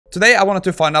Today I wanted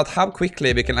to find out how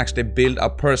quickly we can actually build a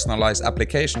personalized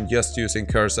application just using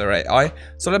Cursor AI.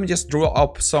 So let me just draw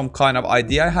up some kind of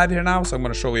idea I have here now. So I'm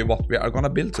going to show you what we are going to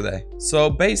build today. So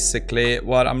basically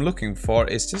what I'm looking for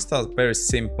is just a very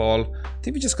simple, I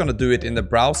think we're just going to do it in the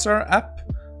browser app,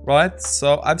 right?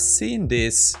 So I've seen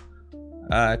these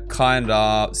kind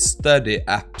of study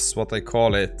apps, what they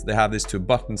call it. They have these two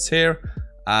buttons here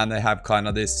and they have kind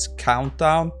of this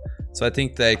countdown. So I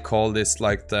think they call this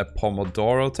like the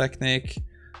Pomodoro technique.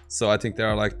 So I think there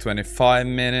are like 25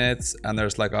 minutes and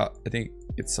there's like I think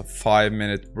it's a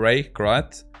 5-minute break,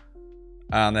 right?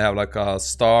 And they have like a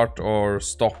start or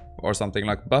stop or something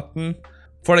like button.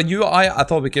 For the UI, I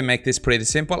thought we can make this pretty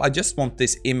simple. I just want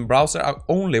this in browser. I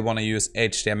only want to use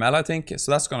HTML, I think.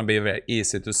 So that's going to be very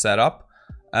easy to set up.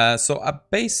 So I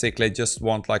basically just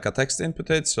want like a text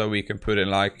input so we can put in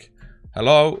like,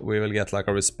 hello, we will get like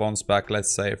a response back,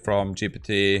 let's say from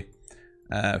GPT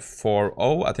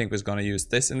 4.0. I think we're going to use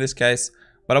this in this case.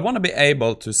 But I want to be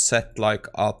able to set like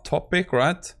a topic,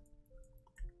 right?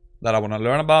 That I want to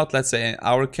learn about. Let's say in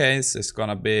our case, it's going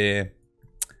to be,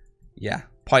 yeah,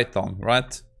 Python,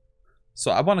 right?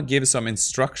 So I want to give some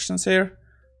instructions here.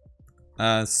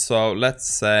 So let's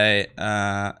say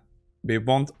we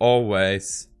want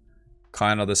always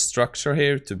kind of the structure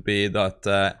here to be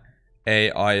that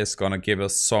AI is gonna give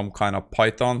us some kind of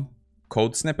Python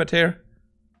code snippet here,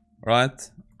 right?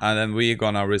 And then we're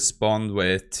gonna respond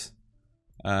with,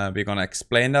 we're gonna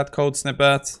explain that code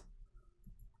snippet,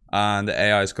 and the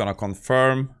AI is gonna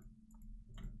confirm,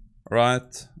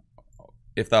 right,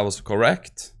 if that was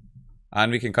correct.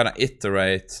 And we can kind of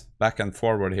iterate back and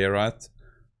forward here, right,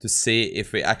 to see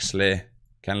if we actually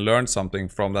can learn something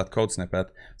from that code snippet.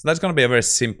 So that's gonna be a very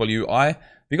simple UI.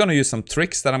 We're going to use some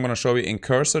tricks that I'm going to show you in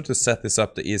Cursor to set this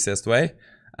up the easiest way.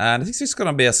 And this is going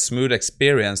to be a smooth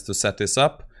experience to set this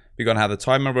up. We're going to have the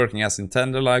timer working as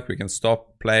intended, like we can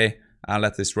stop, play, and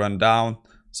let this run down.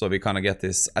 So we kind of get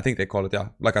this, I think they call it, yeah,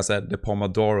 like I said, the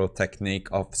Pomodoro technique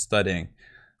of studying.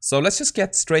 So let's just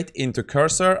get straight into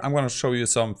Cursor. I'm going to show you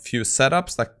some few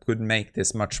setups that could make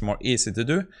this much more easy to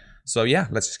do. So yeah,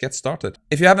 let's just get started.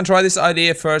 If you haven't tried this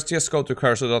idea first, just go to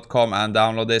cursor.com and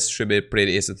download this. Should be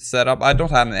pretty easy to set up. I don't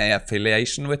have any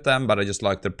affiliation with them, but I just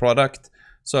like the product.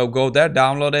 So go there,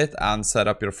 download it, and set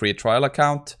up your free trial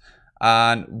account.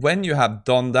 And when you have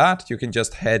done that, you can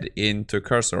just head into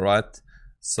Cursor, right?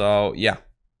 So yeah,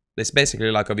 it's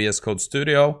basically like a VS Code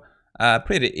Studio.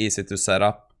 Pretty easy to set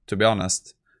up, to be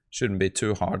honest. Shouldn't be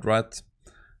too hard, right?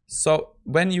 So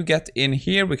when you get in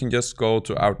here, we can just go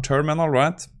to our terminal,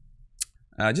 right?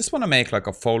 I just want to make like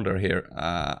a folder here.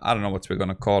 I don't know what we're going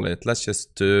to call it. Let's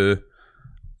just do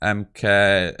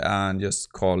MK and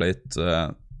just call it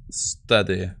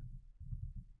study.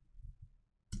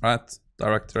 Right?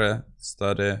 Directory,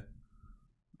 study.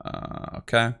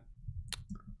 Okay.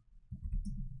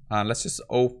 And let's just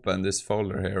open this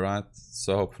folder here, right?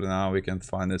 So hopefully now we can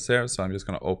find this here. So I'm just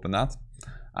going to open that.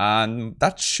 And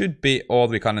that should be all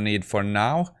we kind of need for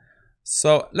now.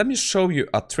 So let me show you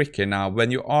a trick here now. When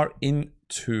you are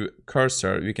into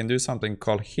Cursor, you can do something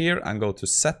called here and go to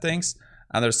settings,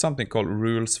 and there's something called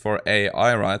rules for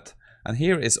AI, right? And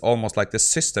here is almost like the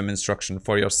system instruction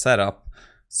for your setup.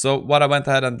 So what I went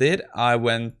ahead and did, I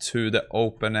went to the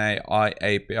OpenAI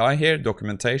API here,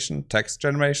 documentation, text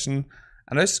generation,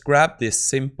 and I just grabbed this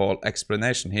simple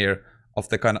explanation here of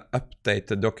the kind of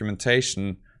updated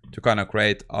documentation to kind of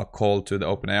create a call to the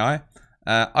OpenAI.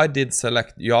 I did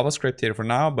select JavaScript here for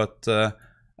now, but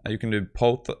you can do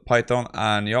both Python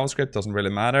and JavaScript, doesn't really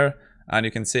matter. And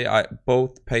you can see I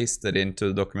both pasted into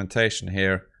the documentation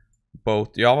here,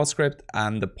 both JavaScript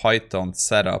and the Python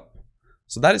setup.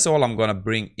 So that is all I'm going to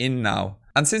bring in now.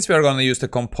 And since we are going to use the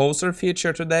Composor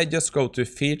feature today, just go to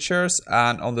features,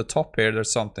 and on the top here,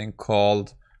 there's something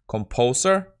called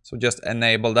Composor. So just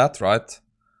enable that, right?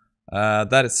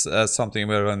 That is something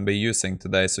we're going to be using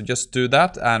today. So just do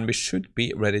that and we should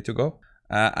be ready to go.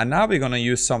 And now we're going to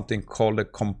use something called the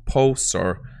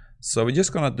Composor. So we're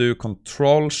just going to do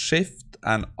Control Shift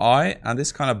and I, and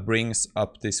this kind of brings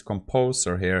up this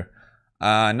Composor here.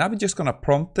 Now we're just going to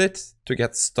prompt it to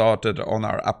get started on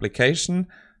our application.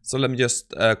 So let me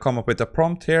just come up with a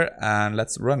prompt here and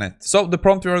let's run it. So the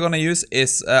prompt we're going to use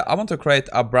is I want to create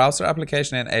a browser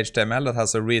application in HTML that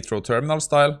has a read-through terminal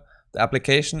style. The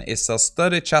application is a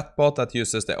study chatbot that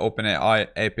uses the OpenAI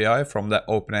API from the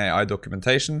OpenAI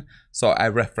documentation. So I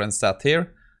referenced that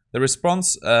here. The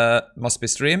response must be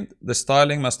streamed. The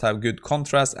styling must have good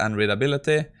contrast and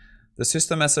readability. The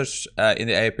system message in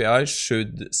the API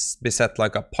should be set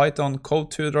like a Python code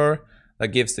tutor that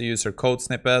gives the user code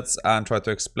snippets and try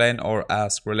to explain or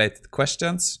ask related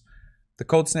questions. The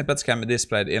code snippets can be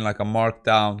displayed in like a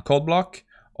markdown code block.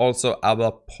 Also have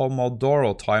a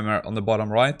Pomodoro timer on the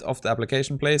bottom right of the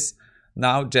application, please.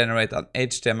 Now generate an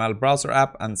HTML browser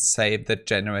app and save the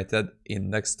generated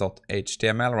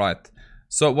index.html, right?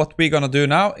 So what we're gonna do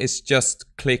now is just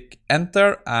click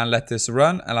enter and let this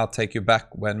run, and I'll take you back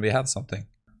when we have something.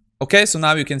 Okay, so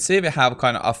now you can see we have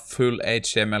kind of a full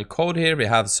HTML code here. We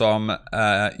have some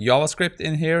JavaScript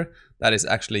in here that is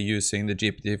actually using the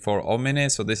GPT-4 Omni.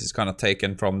 So this is kind of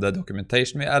taken from the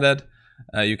documentation we added.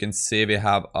 You can see we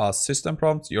have a system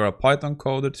prompt. You're a Python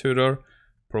coder tutor.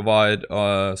 Provide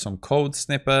some code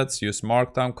snippets. Use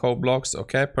markdown code blocks.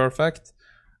 Okay, perfect.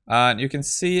 And you can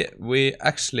see we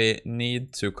actually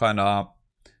need to kind of...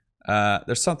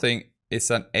 there's something, it's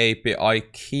an API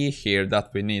key here that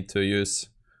we need to use.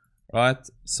 Right,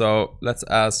 so let's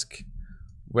ask,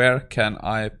 where can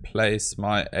I place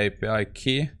my API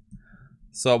key?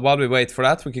 So while we wait for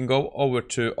that, we can go over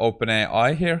to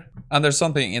OpenAI here. And there's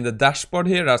something in the dashboard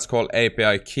here that's called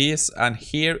API keys. And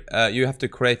here you have to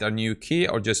create a new key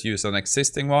or just use an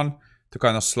existing one to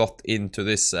kind of slot into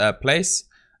this place.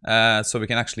 So we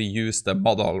can actually use the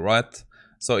model, right?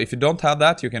 So if you don't have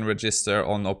that, you can register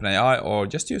on OpenAI or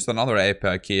just use another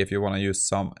API key if you want to use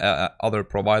some other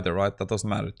provider, right? That doesn't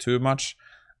matter too much.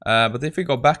 But if we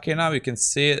go back here now, you can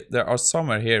see there are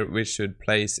somewhere here we should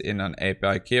place in an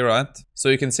API key, right? So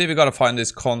you can see we got to find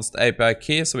this const API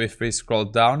key. So if we scroll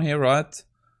down here, right?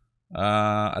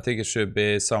 I think it should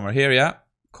be somewhere here, yeah.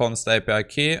 Const API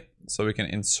key. So we can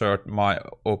insert my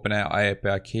OpenAI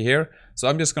API key here. So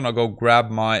I'm just gonna go grab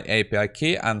my API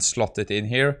key and slot it in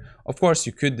here. Of course,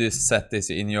 you could just set this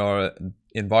in your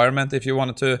environment if you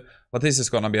wanted to, but this is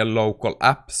gonna be a local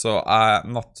app, so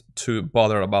I'm not too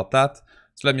bothered about that.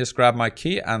 So let me just grab my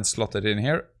key and slot it in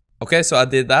here. Okay, so I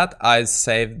did that. I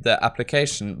saved the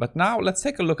application, but now let's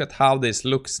take a look at how this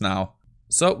looks now.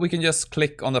 So we can just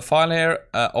click on the file here,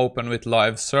 open with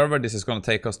live server. This is going to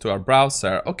take us to our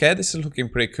browser. Okay, this is looking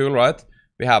pretty cool, right?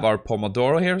 We have our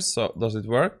Pomodoro here, so does it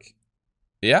work?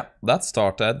 Yeah, that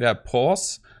started. We have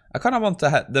pause. I kind of want to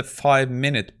have the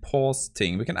 5-minute pause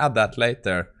thing. We can add that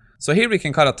later. So here we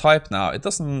can kind of type now. It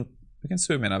doesn't, we can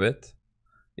zoom in a bit.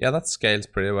 Yeah, that scales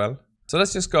pretty well. So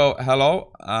let's just go,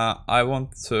 hello, I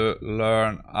want to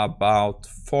learn about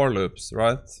for loops,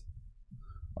 right?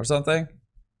 Or something.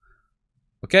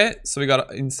 Okay, so we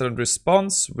got instant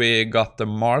response, we got the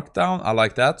markdown, I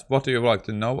like that. What do you like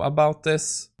to know about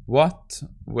this? What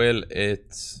will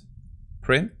it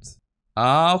print?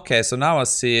 Okay, so now I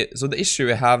see, so the issue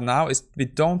we have now is we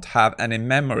don't have any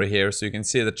memory here, so you can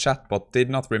see the chatbot did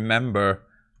not remember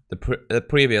the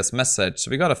previous message, so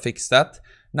we gotta fix that.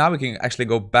 Now we can actually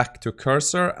go back to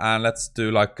cursor and let's do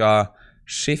like a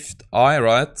shift I,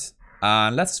 right?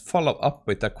 And let's follow up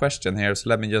with a question here. So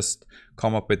let me just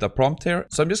come up with a prompt here.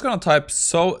 So I'm just gonna type,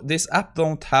 so this app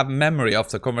don't have memory of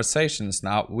the conversations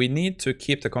now. We need to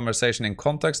keep the conversation in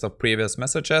context of previous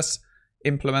messages.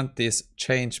 Implement this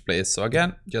change, please. So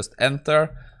again, just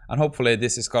enter. And hopefully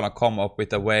this is gonna come up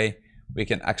with a way we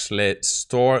can actually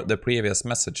store the previous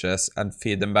messages and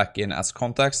feed them back in as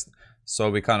context. So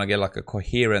we kind of get like a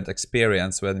coherent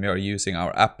experience when we are using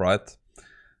our app, right?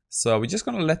 So we're just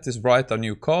gonna let this write a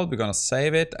new code. We're gonna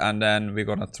save it and then we're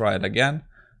gonna try it again.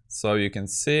 So you can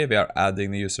see we are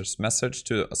adding the user's message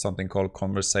to something called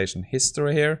conversation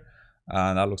history here.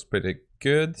 And that looks pretty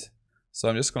good. So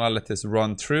I'm just gonna let this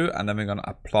run through and then we're gonna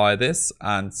apply this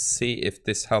and see if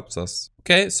this helps us.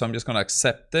 Okay, so I'm just gonna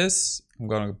accept this. I'm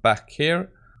going to go back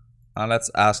here and let's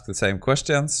ask the same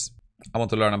questions. I want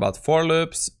to learn about for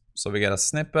loops. So we get a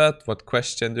snippet. What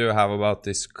question do you have about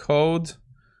this code?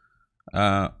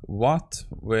 What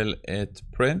will it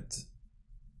print?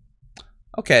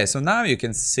 Okay, so now you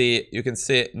can see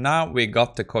now we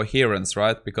got the coherence,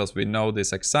 right? Because we know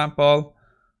this example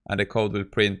and the code will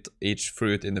print each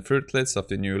fruit in the fruit list of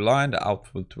the new line. The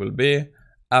output will be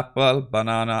apple,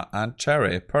 banana, and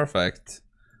cherry. Perfect.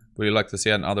 Would you like to see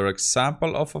another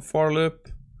example of a for loop?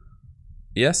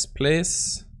 Yes,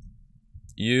 please.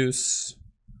 Use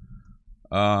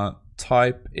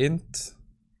type int.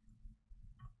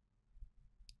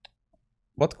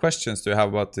 What questions do you have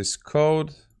about this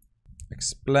code?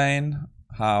 Explain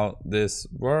how this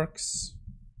works.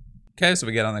 Okay, so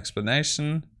we get an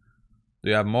explanation. Do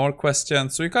you have more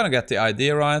questions? So you kind of get the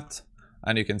idea, right?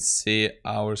 And you can see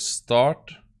our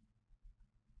start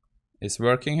is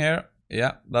working here.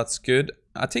 Yeah, that's good.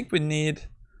 I think we need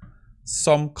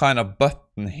some kind of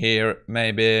button here,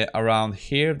 maybe around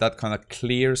here, that kind of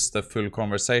clears the full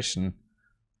conversation.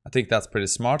 I think that's pretty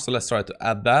smart. So let's try to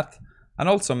add that. And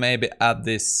also maybe add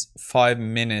this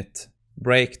 5-minute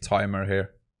break timer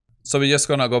here. So we're just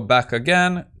gonna go back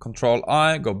again, Control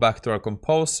I, go back to our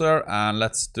Composor, and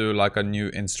let's do like a new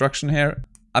instruction here.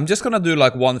 I'm just gonna do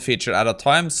like one feature at a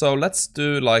time, so let's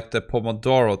do like the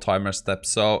Pomodoro timer step.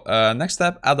 So next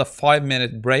step, add a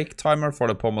 5-minute break timer for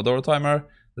the Pomodoro timer.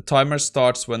 The timer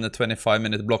starts when the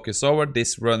 25-minute block is over.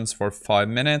 This runs for 5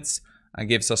 minutes and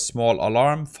gives a small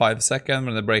alarm, 5 seconds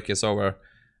when the break is over.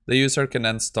 The user can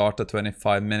then start the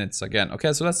 25 minutes again.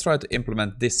 Okay, so let's try to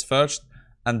implement this first,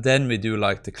 and then we do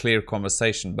like the clear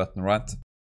conversation button, right?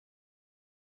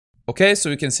 Okay, so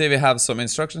you can see we have some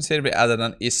instructions here. We added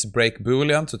an isBreak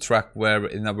boolean to track where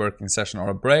in a working session or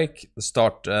a break. The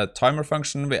start timer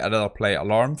function, we added a play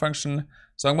alarm function.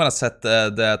 So I'm gonna set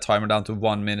the timer down to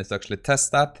 1 minute to actually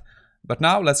test that. But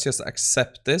now let's just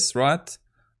accept this, right?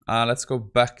 Let's go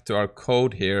back to our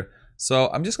code here.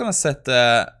 So I'm just gonna set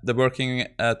the working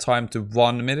time to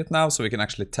 1 minute now, so we can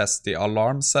actually test the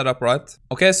alarm setup, right?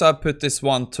 Okay, so I put this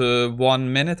one to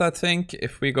 1 minute, I think.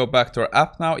 If we go back to our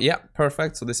app now, yeah,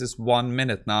 perfect. So this is 1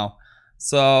 minute now.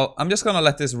 So I'm just gonna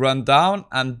let this run down,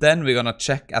 and then we're gonna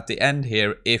check at the end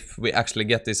here if we actually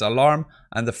get this alarm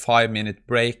and the 5-minute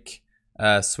break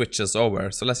switches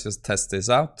over. So let's just test this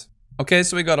out. Okay,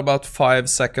 so we got about 5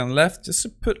 seconds left. Just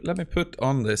to let me put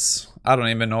on this. I don't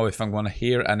even know if I'm gonna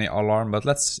hear any alarm, but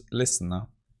let's listen now.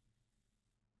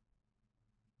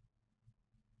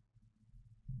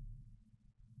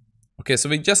 Okay, so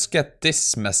we just get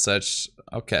this message.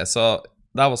 Okay, so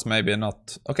that was maybe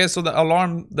not... Okay, so the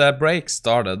alarm, the break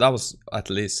started. That was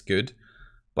at least good.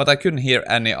 But I couldn't hear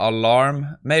any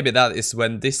alarm. Maybe that is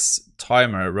when this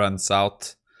timer runs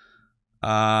out.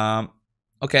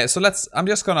 Okay, so I'm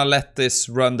just gonna let this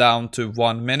run down to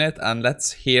 1 minute, and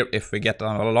let's hear if we get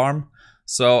an alarm.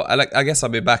 So I guess I'll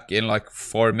be back in like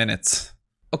 4 minutes.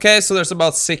 Okay, so there's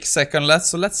about 6 seconds left,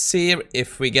 so let's see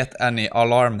if we get any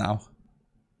alarm now.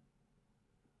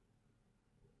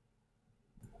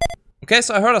 Okay,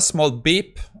 so I heard a small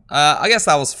beep. I guess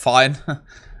that was fine.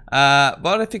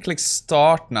 But if you click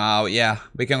start now, yeah,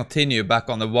 we can continue back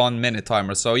on the 1 minute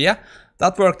timer. So yeah,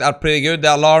 that worked out pretty good.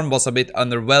 The alarm was a bit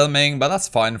underwhelming, but that's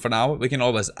fine for now. We can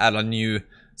always add a new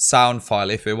sound file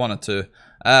if we wanted to.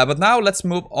 But now let's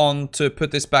move on to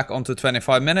put this back onto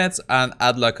 25 minutes and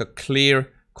add like a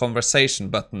clear conversation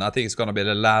button. I think it's gonna be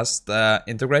the last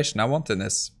integration I want in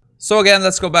this. So again,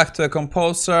 let's go back to the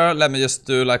Composer. Let me just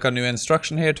do like a new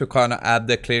instruction here to kind of add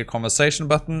the clear conversation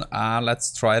button, and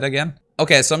let's try it again.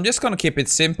 Okay, so I'm just gonna keep it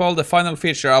simple. The final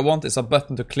feature I want is a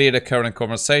button to clear the current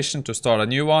conversation to start a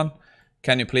new one.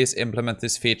 Can you please implement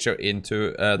this feature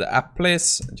into the app,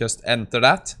 please? Just enter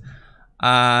that.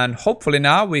 And hopefully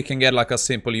now we can get like a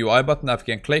simple UI button that we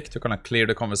can click to kind of clear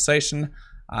the conversation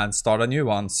and start a new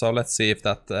one. So let's see if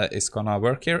that is gonna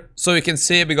work here. So you can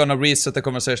see we're gonna reset the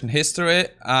conversation history,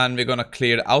 and we're gonna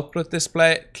clear the output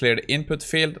display, clear the input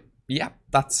field. Yeah,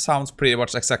 that sounds pretty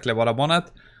much exactly what I wanted.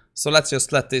 So let's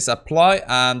just let this apply,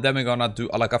 and then we're gonna do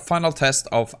like a final test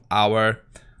of our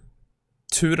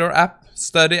tutor app,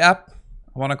 study app,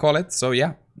 I wanna call it. So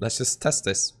yeah, let's just test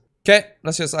this. Okay,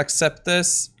 let's just accept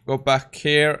this. Go back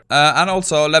here. And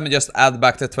also, let me just add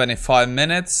back the 25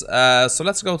 minutes. So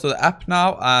let's go to the app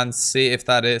now and see if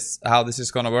that is how this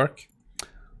is gonna work.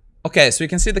 Okay, so you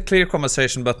can see the clear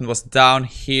conversation button was down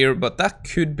here, but that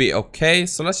could be okay.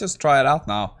 So let's just try it out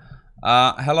now.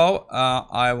 Hello,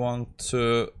 I want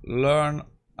to learn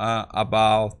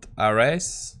about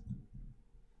arrays.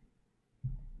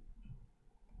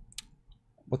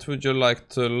 What would you like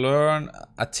to learn?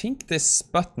 I think this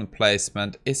button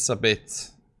placement is a bit...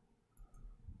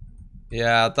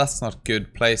 Yeah, that's not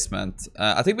good placement.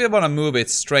 I think we want to move it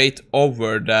straight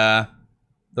over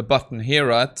the button here,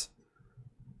 right?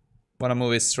 Want to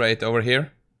move it straight over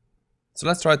here. So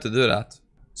let's try to do that.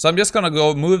 So I'm just gonna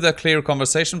go move the clear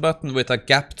conversation button with a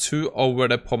gap 2 over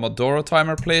the Pomodoro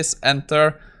timer, please.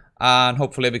 Enter. And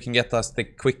hopefully we can get us the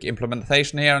quick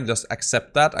implementation here and just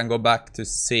accept that and go back to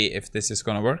see if this is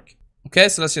gonna work. Okay,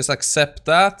 so let's just accept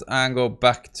that and go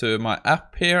back to my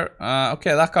app here.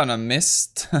 Okay, that kind of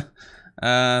missed.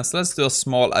 So let's do a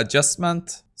small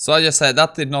adjustment. So I just said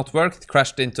that did not work. It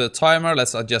crashed into the timer.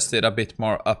 Let's adjust it a bit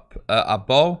more up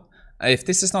above. If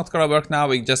this is not gonna work now,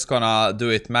 we're just gonna do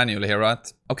it manually here,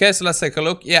 right? Okay, so let's take a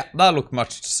look. Yeah, that looked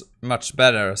much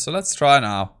better. So let's try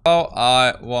now. So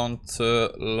I want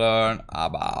to learn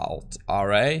about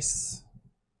arrays.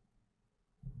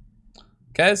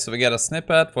 Okay, so we get a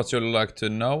snippet. What you'd like to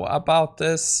know about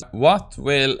this? What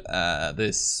will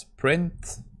this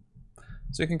print?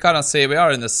 So you can kind of see we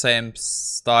are in the same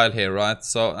style here, right?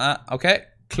 So, okay,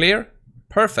 clear,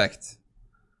 perfect.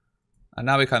 And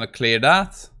now we kind of clear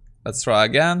that. Let's try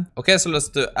again. Okay, so let's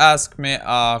do ask me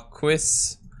a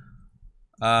quiz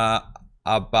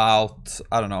about,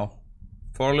 I don't know,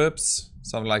 for loops,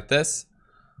 something like this.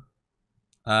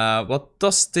 What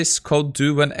does this code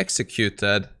do when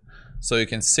executed? So you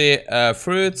can see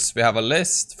fruits, we have a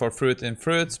list for fruit in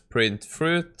fruit, print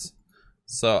fruit.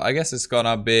 So I guess it's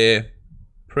gonna be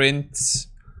print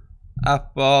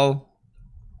apple,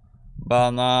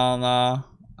 banana,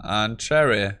 and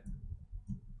cherry.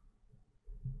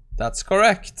 That's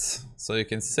correct. So you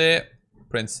can see,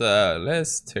 prints the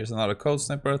list. Here's another code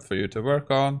snippet for you to work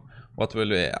on. What will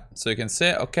we, so you can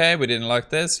see, okay, we didn't like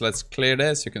this. Let's clear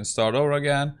this. You can start over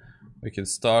again. We can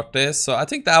start this. So I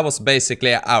think that was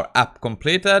basically our app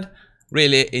completed.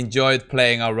 Really enjoyed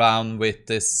playing around with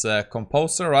this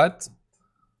Composor, right?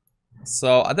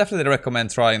 So I definitely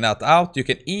recommend trying that out. You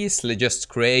can easily just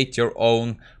create your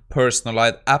own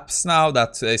personalized apps now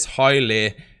that is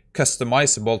highly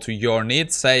customizable to your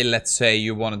needs. Say, let's say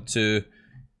you wanted to,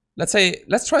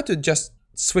 let's try to just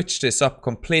switch this up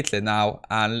completely now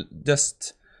and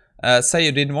just say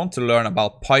you didn't want to learn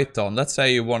about Python. Let's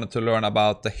say you wanted to learn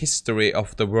about the history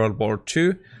of the World War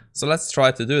II. So let's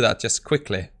try to do that just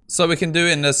quickly. So we can do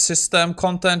in the system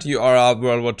content, you are a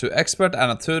World War II expert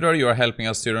and a tutor. You are helping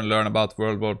a student learn about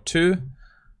World War II.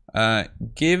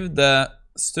 Give the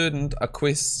student a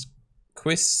quiz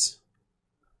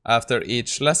after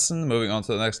each lesson. Moving on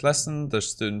to the next lesson, the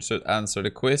student should answer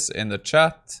the quiz in the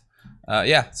chat.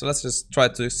 Yeah, so let's just try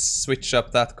to switch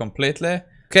up that completely.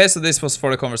 Okay, so this was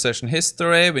for the conversation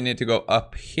history. We need to go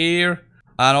up here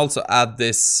and also add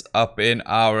this up in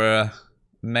our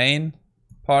main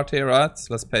part here, right? So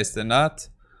let's paste in that.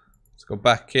 Let's go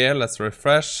back here. Let's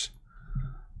refresh.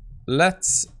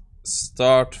 Let's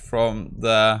start from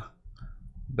the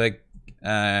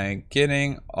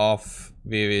beginning of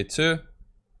VV2.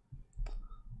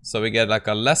 So we get like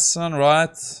a lesson,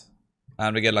 right?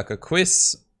 And we get like a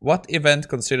quiz. What event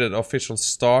considered official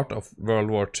start of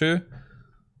World War II?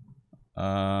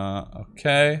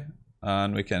 Okay,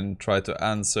 and we can try to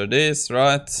answer this,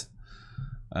 right?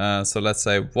 So let's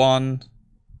say 1,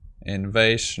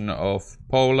 invasion of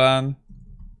Poland.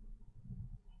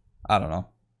 I don't know.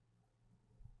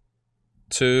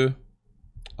 2,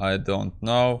 I don't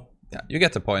know. Yeah, you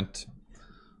get the point.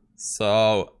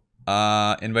 So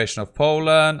invasion of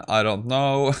Poland, I don't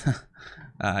know.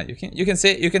 You can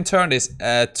see, you can turn this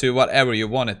to whatever you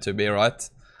want it to be, right?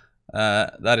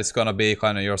 That is gonna be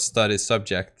kind of your study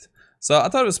subject. So I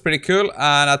thought it was pretty cool,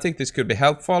 and I think this could be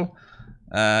helpful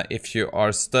if you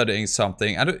are studying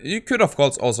something. And you could of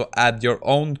course also add your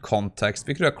own context.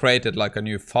 We could have created like a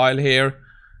new file here,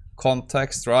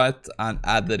 context, right? And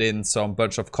added in some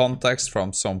bunch of context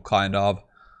from some kind of,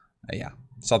 yeah,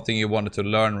 something you wanted to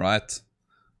learn, right?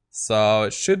 So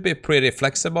it should be pretty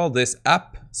flexible, this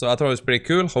app. So I thought it was pretty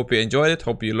cool. Hope you enjoyed it.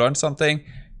 Hope you learned something.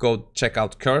 Go check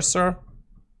out Cursor.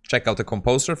 Check out the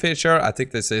Composer feature. I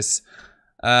think this is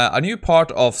a new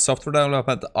part of software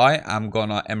development I am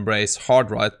gonna embrace hard,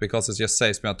 right? Because it just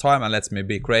saves me on time and lets me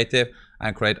be creative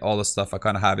and create all the stuff I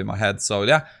kind of have in my head. So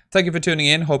yeah, thank you for tuning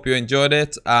in. Hope you enjoyed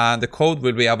it. And the code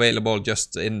will be available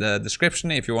just in the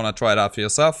description if you want to try it out for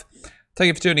yourself. Thank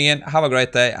you for tuning in. Have a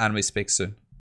great day and we speak soon.